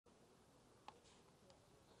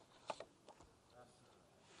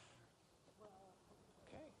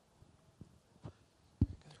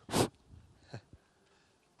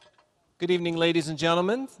Good evening, ladies and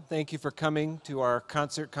gentlemen. Thank you for coming to our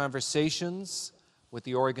concert conversations with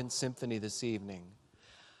the Oregon Symphony this evening.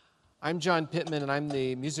 I'm John Pitman, and I'm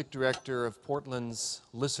the music director of Portland's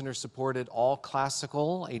listener-supported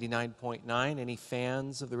all-classical 89.9. Any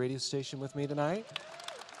fans of the radio station with me tonight?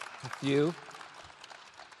 A few.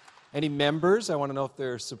 Any members? I want to know if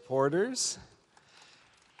they're supporters.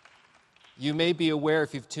 You may be aware,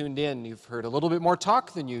 if you've tuned in, you've heard a little bit more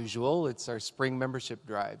talk than usual. It's our spring membership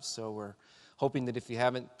drive, so we're hoping that if you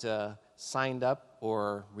haven't signed up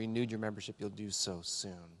or renewed your membership, you'll do so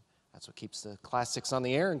soon. That's what keeps the classics on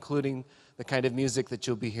the air, including the kind of music that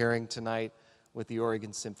you'll be hearing tonight with the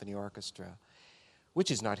Oregon Symphony Orchestra, which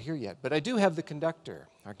is not here yet. But I do have the conductor,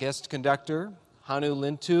 our guest conductor, Hannu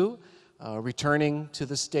Lintu, returning to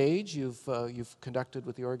the stage. You've conducted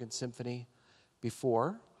with the Oregon Symphony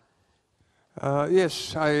before.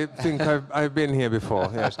 Yes, I think I've been here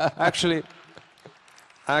before. Yes, actually,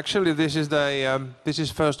 this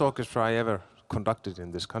is first orchestra I ever conducted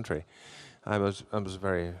in this country. I was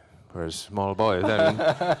very small boy then,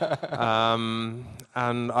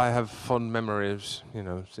 and I have fond memories. You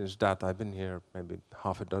know, since that I've been here maybe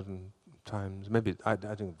half a dozen times. Maybe I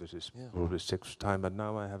think this is probably sixth time, but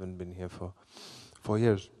now I haven't been here for 4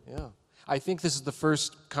 years. Yeah, I think this is the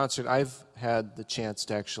first concert I've had the chance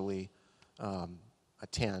to actually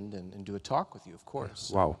attend and do a talk with you, of course.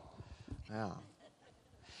 Wow. Yeah.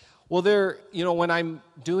 Well, when I'm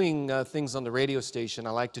doing things on the radio station, I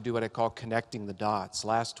like to do what I call connecting the dots.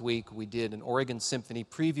 Last week, we did an Oregon Symphony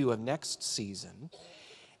preview of next season,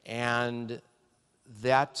 and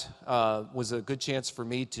that was a good chance for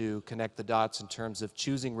me to connect the dots in terms of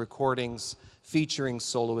choosing recordings featuring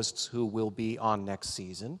soloists who will be on next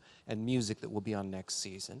season and music that will be on next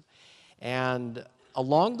season. And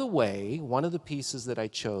along the way, one of the pieces that I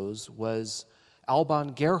chose was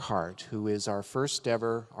Alban Gerhardt, who is our first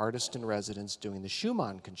ever artist in residence doing the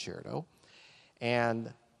Schumann Concerto.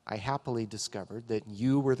 And I happily discovered that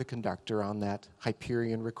you were the conductor on that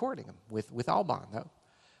Hyperion recording with Alban.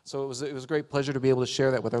 So it was a great pleasure to be able to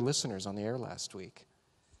share that with our listeners on the air last week.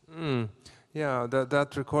 Yeah,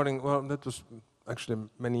 that recording, well, that was actually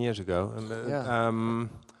many years ago. And,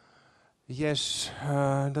 yes,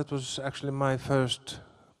 that was actually my first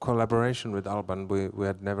collaboration with Alban. We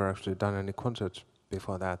had never actually done any concerts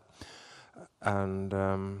before that. And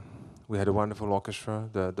we had a wonderful orchestra,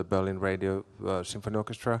 the Berlin Radio Symphony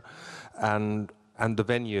Orchestra. And the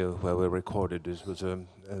venue where we recorded this was a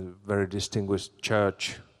very distinguished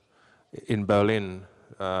church in Berlin,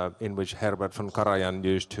 in which Herbert von Karajan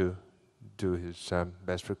used to do his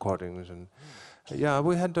best recordings. And yeah,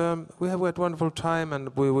 we had a wonderful time, and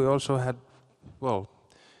we also had, we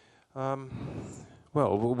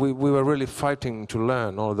were really fighting to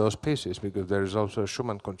learn all those pieces, because there is also a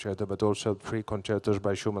Schumann concerto, but also 3 concertos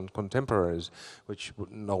by Schumann contemporaries, which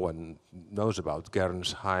no one knows about,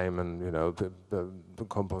 Gernsheim and the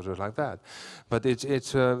composers like that. But it's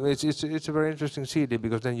a very interesting CD,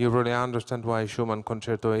 because then you really understand why Schumann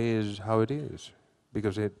concerto is how it is,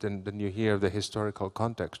 because then you hear the historical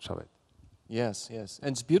context of it. Yes, yes,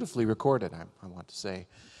 and it's beautifully recorded, I want to say.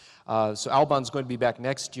 So Alban's going to be back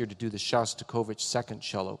next year to do the Shostakovich Second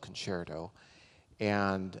Cello Concerto,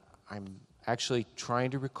 and I'm actually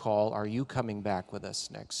trying to recall, are you coming back with us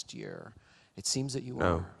next year? It seems that you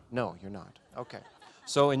are. No, you're not. Okay.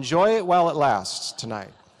 So enjoy it while it lasts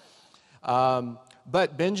tonight.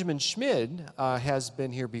 But Benjamin Schmid has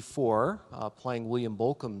been here before, playing William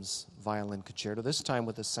Bolcom's violin concerto, this time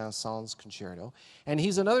with the Saint-Saens Concerto. And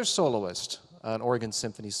he's another soloist, an Oregon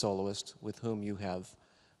Symphony soloist, with whom you have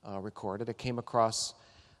recorded. I came across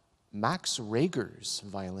Max Reger's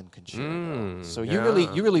violin concerto. So you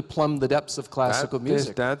really plumbed the depths of classical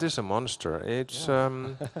music. That is a monster. It's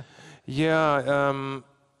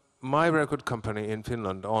my record company in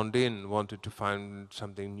Finland, Ondin, wanted to find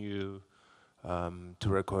something new to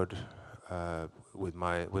record with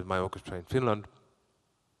my orchestra in Finland,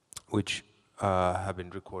 which have been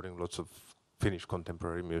recording lots of Finnish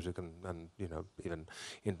contemporary music and even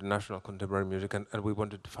international contemporary music, and we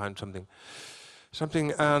wanted to find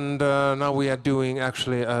something, and now we are doing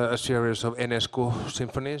actually a series of Enescu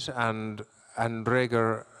symphonies, and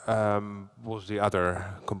Reger was the other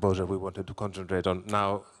composer we wanted to concentrate on.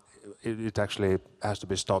 Now it actually has to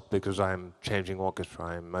be stopped because I'm changing orchestra.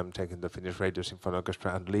 I'm taking the Finnish Radio Symphony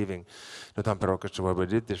Orchestra and leaving the Tampere Orchestra where we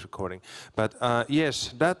did this recording. But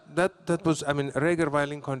yes, that was, I mean, Reger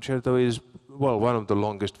violin concerto is, well, one of the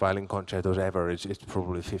longest violin concertos ever. It's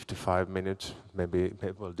probably 55 minutes, maybe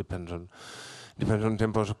well, depends depends on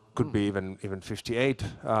tempos, could be even 58.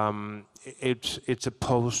 It's a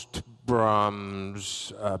post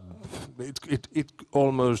Brahms. It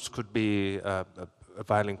almost could be a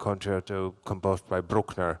violin concerto composed by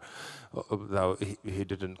Bruckner, though he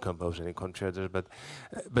didn't compose any concertos. But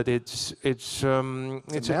it's a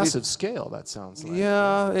massive scale. That sounds like.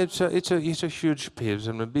 Yeah, it's a huge piece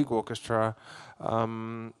and a big orchestra.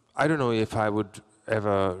 I don't know if I would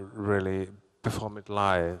ever really perform it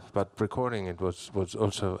live, but recording it was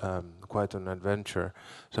also quite an adventure.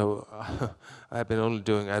 So I've been only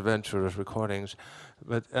doing adventurous recordings,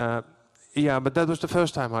 but yeah, but that was the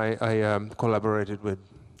first time I collaborated with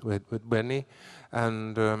Benny,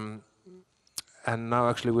 and now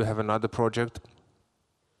actually we have another project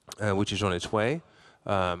which is on its way.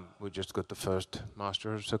 We just got the first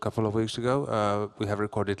masters a couple of weeks ago. We have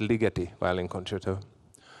recorded Ligeti violin concerto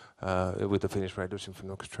with the Finnish Rasio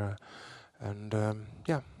Symphony Orchestra. And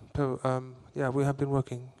yeah, so yeah, we have been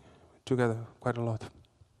working together quite a lot.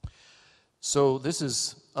 So this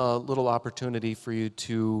is a little opportunity for you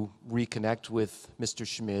to reconnect with Mr.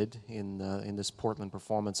 Schmid in this Portland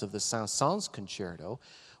performance of the Saint-Saens concerto,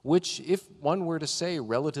 which, if one were to say,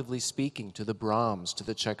 relatively speaking, to the Brahms, to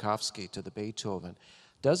the Tchaikovsky, to the Beethoven,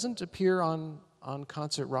 doesn't appear on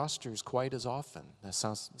concert rosters quite as often, the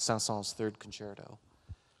Saint-Saens Third Concerto.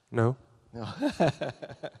 No. No.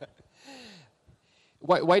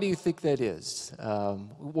 Why do you think that is?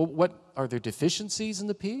 What are there deficiencies in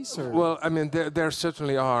the piece? Or? Well, I mean, there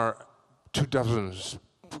certainly are 24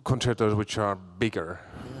 concertos which are bigger,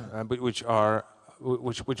 yeah. But which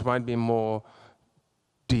might be more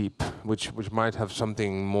deep, which might have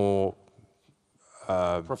something more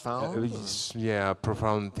profound. Yeah,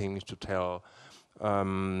 profound things to tell,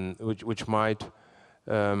 which might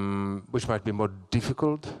be more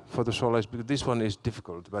difficult for the soloist, because this one is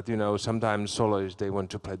difficult, but you know, sometimes soloists, they want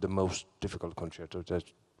to play the most difficult concertos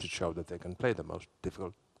just to show that they can play the most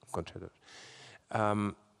difficult concertos.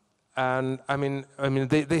 And I mean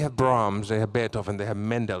they have Brahms, they have Beethoven, they have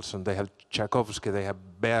Mendelssohn, they have Tchaikovsky, they have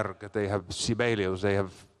Berg, they have Sibelius, they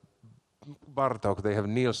have Bartók, they have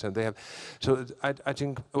Nielsen, they have, so I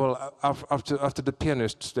think, well, after the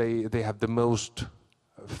pianists, they have the most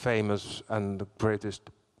famous and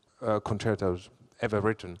greatest concertos ever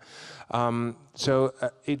written. So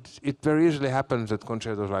it very easily happens that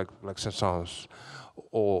concertos like Saint-Saens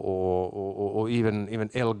or even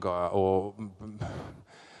Elgar or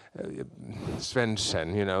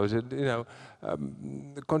Svensson,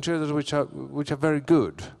 concertos which are very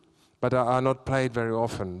good, but are not played very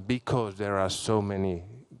often because there are so many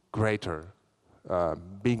greater,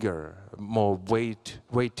 bigger, more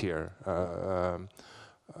weightier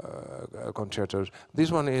concertos. This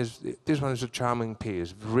one is a charming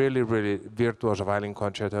piece, really virtuoso violin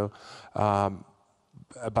concerto,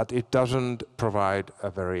 but it doesn't provide a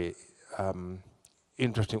very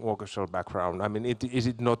interesting orchestral background. I mean, is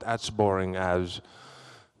it not as boring as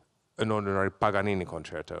an ordinary Paganini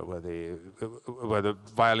concerto, where the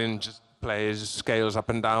violin just plays scales up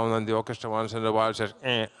and down, and the orchestra once in a while says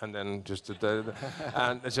eh, and then just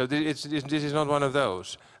and so this is not one of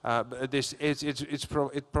those.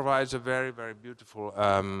 It provides a very beautiful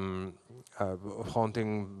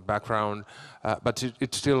haunting background, but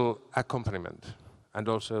it's still accompaniment, and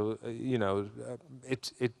also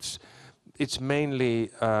it's mainly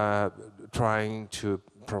trying to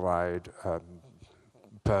provide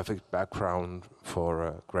perfect background for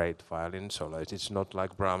a great violin soloist. It's not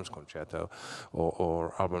like Brahms concerto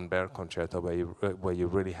or Alban Berg concerto where you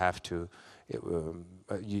really have to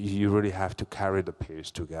you really have to carry the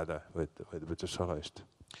piece together with the soloist.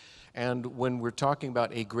 And when we're talking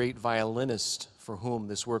about a great violinist for whom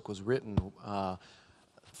this work was written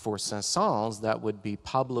for Saint-Saens, that would be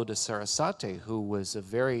Pablo de Sarasate, who was a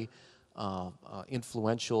very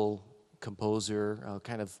influential composer,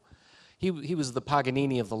 He was the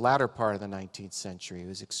Paganini of the latter part of the 19th century. He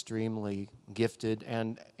was extremely gifted,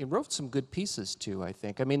 and he wrote some good pieces too, I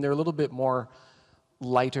think. I mean, they're a little bit more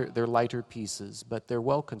lighter, they're lighter pieces, but they're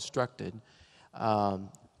well constructed.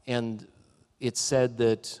 And it's said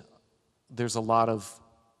that there's a lot of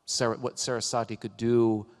what Sarasate could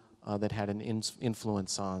do that had an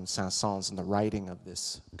influence on Saint-Saens in the writing of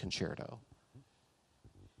this concerto.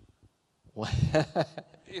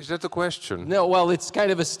 Is that a question? No, well, it's kind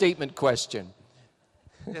of a statement question.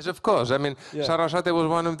 Yes, of course. I mean, yeah. Sarasate was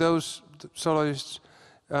one of those soloists,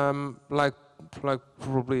 like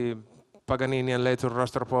probably Paganini and later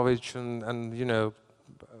Rostropovich and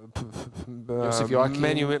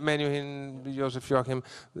Menuhin, Joseph Joachim,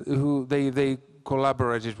 who they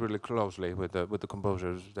collaborated really closely with the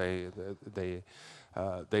composers they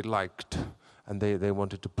liked, and they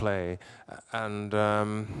wanted to play. And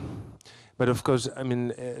but of course, I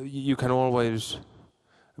mean, you can always,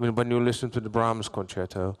 I mean, when you listen to the Brahms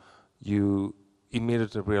concerto, you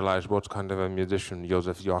immediately realize what kind of a musician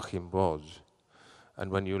Joseph Joachim was.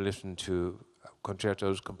 And when you listen to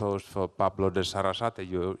concertos composed for Pablo de Sarasate,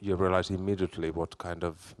 you realize immediately what kind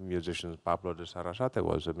of musician Pablo de Sarasate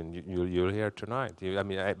was. I mean, you'll hear tonight.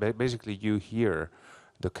 Basically, you hear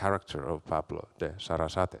the character of Pablo de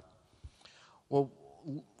Sarasate. Well,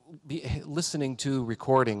 listening to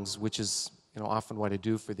recordings, which is often what I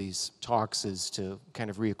do for these talks, is to kind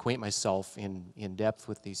of reacquaint myself in depth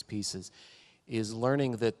with these pieces, is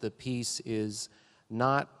learning that the piece is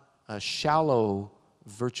not a shallow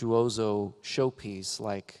virtuoso showpiece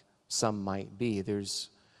like some might be.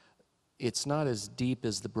 It's not as deep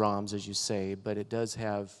as the Brahms, as you say, but it does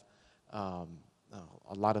have a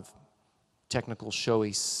lot of technical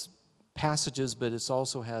showy passages, but it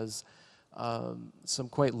also has some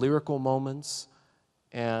quite lyrical moments.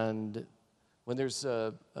 And when there's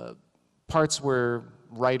parts where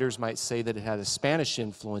writers might say that it had a Spanish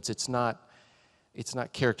influence, it's not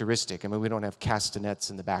characteristic. I mean, we don't have castanets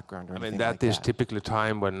in the background or anything like that. I mean, that is typically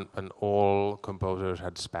time when all composers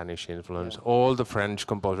had Spanish influence. Yeah. All the French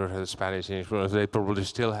composers had Spanish influence. They probably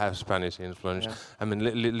still have Spanish influence. Yeah. I mean,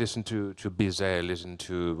 listen to Bizet, listen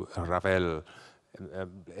to Ravel,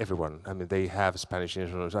 everyone. I mean, they have Spanish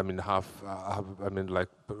influence. I mean, I mean, like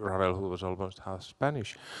Ravel, who was almost half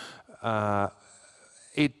Spanish.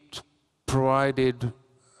 It provided,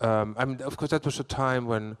 I mean, of course, that was a time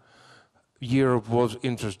when Europe was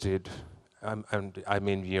interested, and I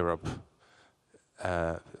mean Europe,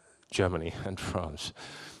 Germany and France.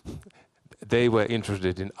 They were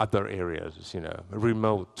interested in other areas,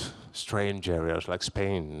 remote, strange areas like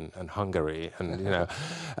Spain and Hungary and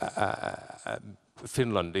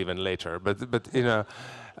Finland even later. But it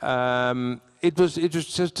was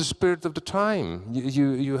just the spirit of the time.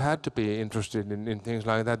 You had to be interested in things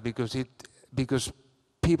like that because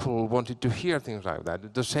people wanted to hear things like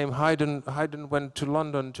that. The same Haydn went to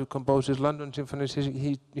London to compose his London symphonies.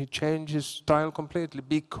 He changed his style completely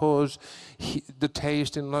because the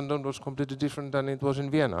taste in London was completely different than it was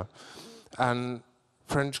in Vienna. And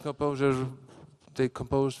French composers, they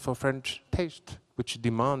composed for French taste, which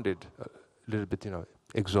demanded a little bit,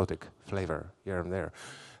 exotic flavor here and there.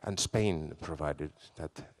 And Spain provided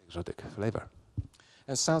that exotic flavor.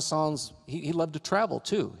 And Saint-Saens, he loved to travel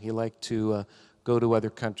too. He liked to go to other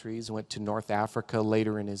countries, went to North Africa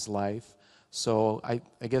later in his life. So I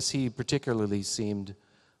guess he particularly seemed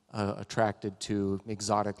attracted to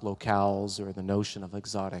exotic locales or the notion of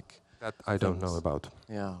exotic That I don't know about.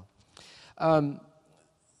 Yeah.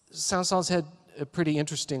 Saint-Saens had a pretty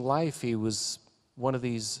interesting life. He was one of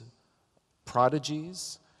these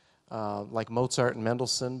prodigies, like Mozart and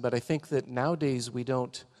Mendelssohn, but I think that nowadays we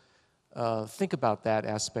don't think about that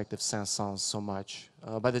aspect of Saint-Saens so much.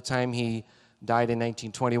 By the time he died in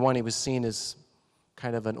 1921, he was seen as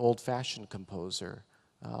kind of an old-fashioned composer.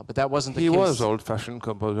 But that wasn't the case. He was old-fashioned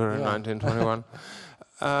composer in 1921.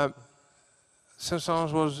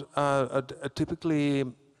 Saint-Saens was a typically,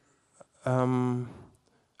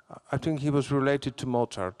 I think he was related to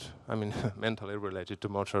Mozart, I mean, mentally related to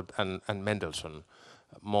Mozart and Mendelssohn,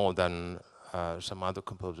 more than some other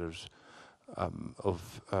composers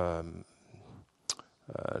of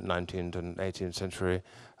 19th and 18th century,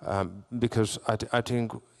 because I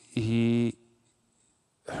think he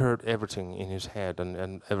heard everything in his head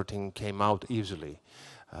and everything came out easily.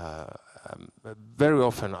 Very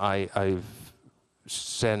often I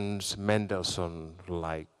sense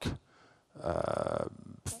Mendelssohn-like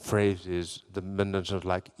phrases, the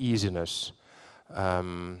Mendelssohn-like easiness,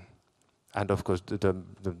 and of course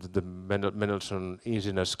the Mendelssohn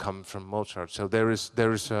easiness comes from Mozart. So there is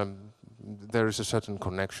a certain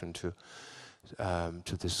connection to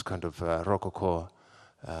this kind of Rococo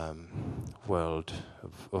world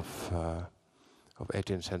of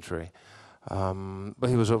 18th century. But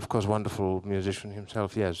he was of course a wonderful musician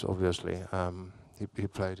himself. Yes, obviously he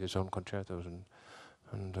played his own concertos and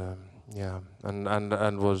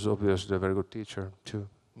was obviously a very good teacher too.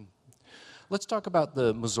 Let's talk about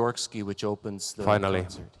the Mussorgsky, which opens the Finally.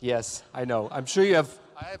 concert. Yes, I know. I'm sure you have.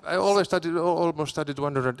 I almost started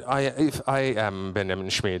wondering if I am Benjamin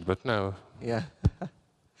Schmid, but no. Yeah.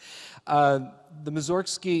 The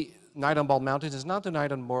Mussorgsky Night on Bald Mountain is not the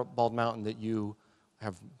Night on Bald Mountain that you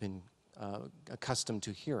have been accustomed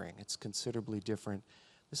to hearing. It's considerably different.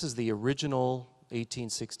 This is the original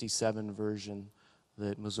 1867 version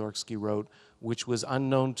that Mussorgsky wrote, which was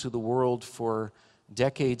unknown to the world for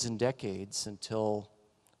decades and decades until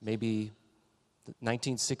maybe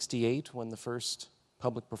 1968, when the first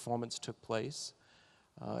public performance took place.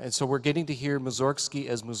 And so we're getting to hear Mussorgsky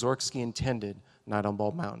as Mussorgsky intended, Night on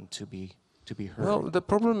Bald Mountain, to be heard. Well, the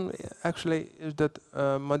problem actually is that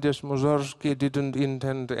Matthias Mussorgsky didn't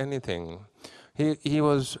intend anything. He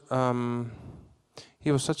was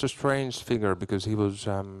such a strange figure because he was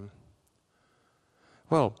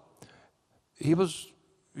well, he was,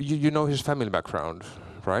 you know his family background,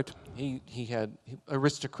 right? He had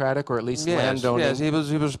aristocratic or at least landowning. Yes,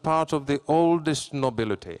 he was part of the oldest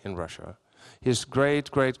nobility in Russia. His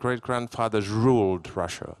great-great-great-grandfathers ruled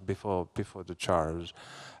Russia before the Tsars.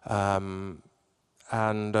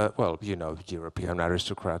 Well, you know, European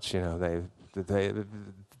aristocrats, you know,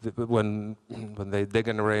 when they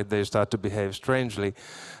degenerate, they start to behave strangely,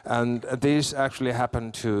 and this actually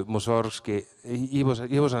happened to Mussorgsky. He was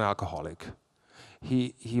an alcoholic.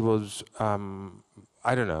 He was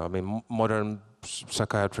I don't know. I mean, modern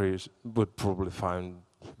psychiatrists would probably find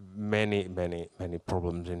many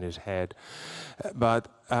problems in his head, but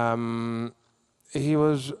he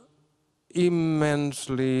was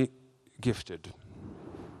immensely gifted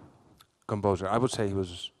composer. I would say he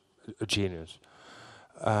was a genius.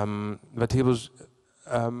 But he was,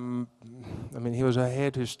 I mean, he was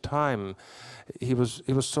ahead his time. He was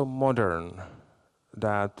so modern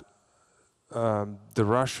that the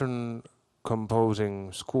Russian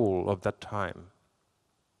composing school of that time,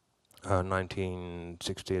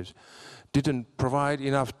 1960s, didn't provide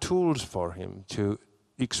enough tools for him to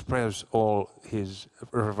express all his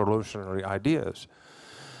revolutionary ideas.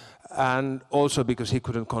 And also because he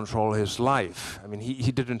couldn't control his life. I mean,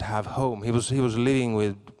 he didn't have home. He was living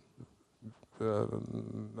with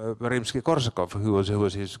Rimsky-Korsakov, who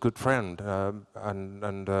was his good friend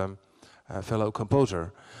and a fellow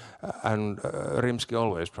composer. And Rimsky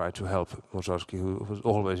always tried to help Mussorgsky, who was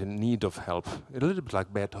always in need of help, a little bit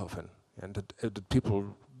like Beethoven, and that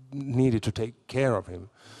people needed to take care of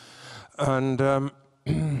him. And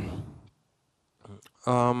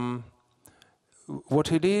what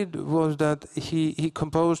he did was that he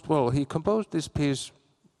composed this piece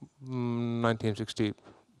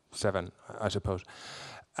 1967, I suppose,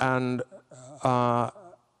 and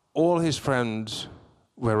all his friends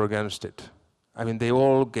were against it. I mean, they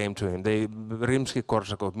all came to him.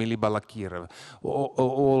 Rimsky-Korsakov, Mili Balakirev,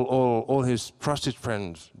 all his trusted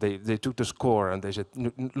friends, they took the score and they said,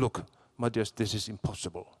 look, Matthias, this is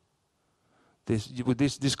impossible.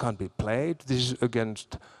 This can't be played. This is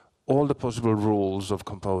against all the possible rules of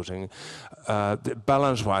composing.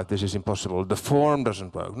 Balance-wise, this is impossible. The form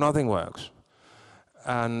doesn't work. Nothing works.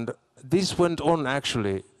 And this went on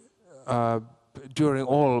actually during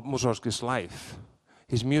all Mussorgsky's life.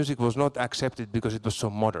 His music was not accepted because it was so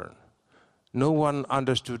modern. No one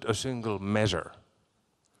understood a single measure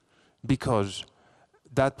because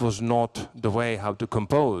that was not the way how to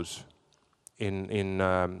compose in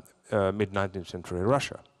mid-19th century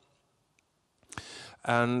Russia.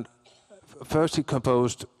 And first he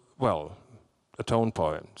composed, well, a tone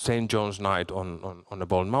poem, St. John's Night on a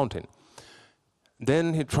Bald Mountain.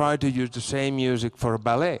 Then he tried to use the same music for a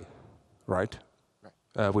ballet, right?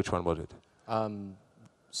 Which one was it?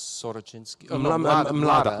 Sorochinsky.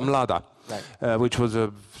 Mlada. Right. Which was a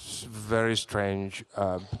very strange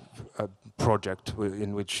project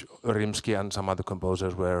in which Rimsky and some other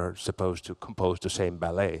composers were supposed to compose the same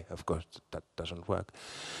ballet. Of course, that doesn't work.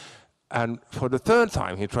 And for the third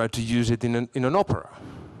time, he tried to use it in an opera.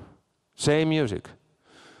 Same music.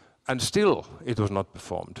 And still, it was not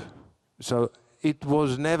performed. So it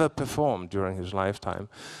was never performed during his lifetime.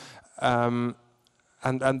 And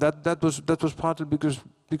that was partly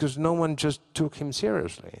because no one just took him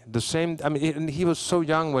seriously. I mean, he was so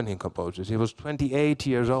young when he composed this. He was 28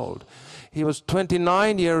 years old. He was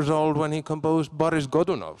 29 years old when he composed Boris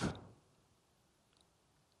Godunov,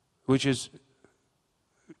 which is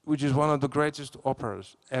one of the greatest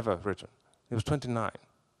operas ever written. He was 29.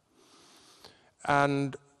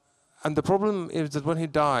 And the problem is that when he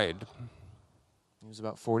died, he was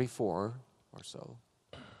about 44 or so.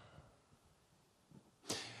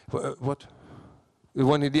 What?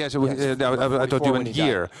 When he yes, I thought you meant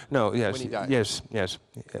year. No, yes, when he died. yes,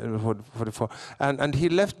 44. And he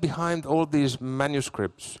left behind all these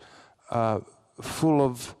manuscripts full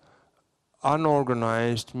of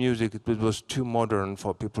unorganized music. It was too modern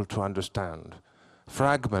for people to understand.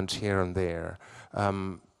 Fragments here and there,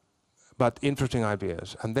 but interesting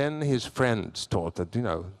ideas. And then his friends thought that, you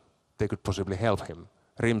know, they could possibly help him.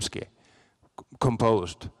 Rimsky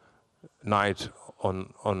composed Night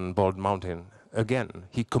on Bald Mountain. Again,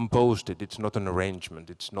 he composed it. It's not an arrangement.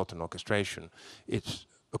 It's not an orchestration. It's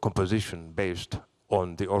a composition based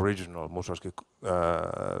on the original Mussorgsky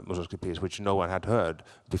piece, which no one had heard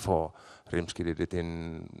before. Rimsky did it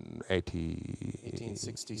in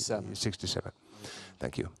 1867. 67.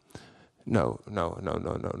 Thank you. No.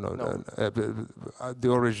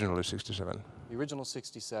 The original is 67. The original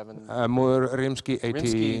 67. Rimsky 80.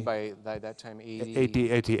 Rimsky by that time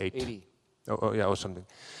 88. 80. Oh yeah, or something.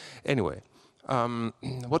 Anyway,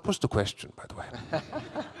 what was the question, by the way?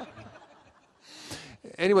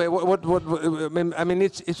 Anyway, I mean,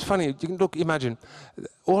 it's funny. You can imagine,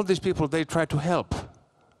 all these people, they try to help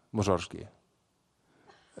Mussorgsky.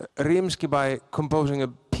 Rimsky by composing a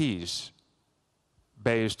piece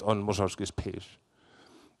based on Mussorgsky's piece,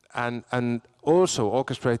 and also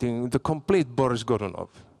orchestrating the complete Boris Godunov,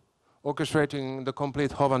 orchestrating the complete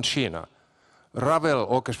Hovanshina. Ravel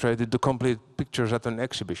orchestrated the complete pictures at an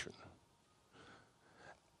exhibition.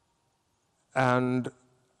 And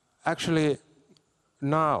actually,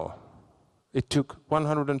 now, it took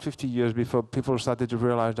 150 years before people started to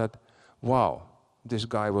realize that, wow, this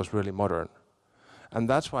guy was really modern. And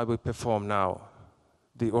that's why we perform now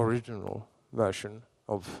the original version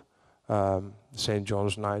of St.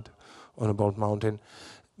 John's Night on a Bald Mountain,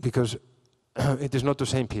 because it is not the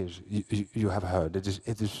same piece you have heard. It is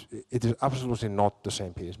absolutely not the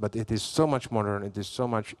same piece, but it is so much modern, it is so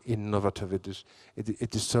much innovative,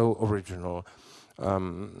 it is so original,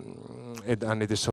 and it is so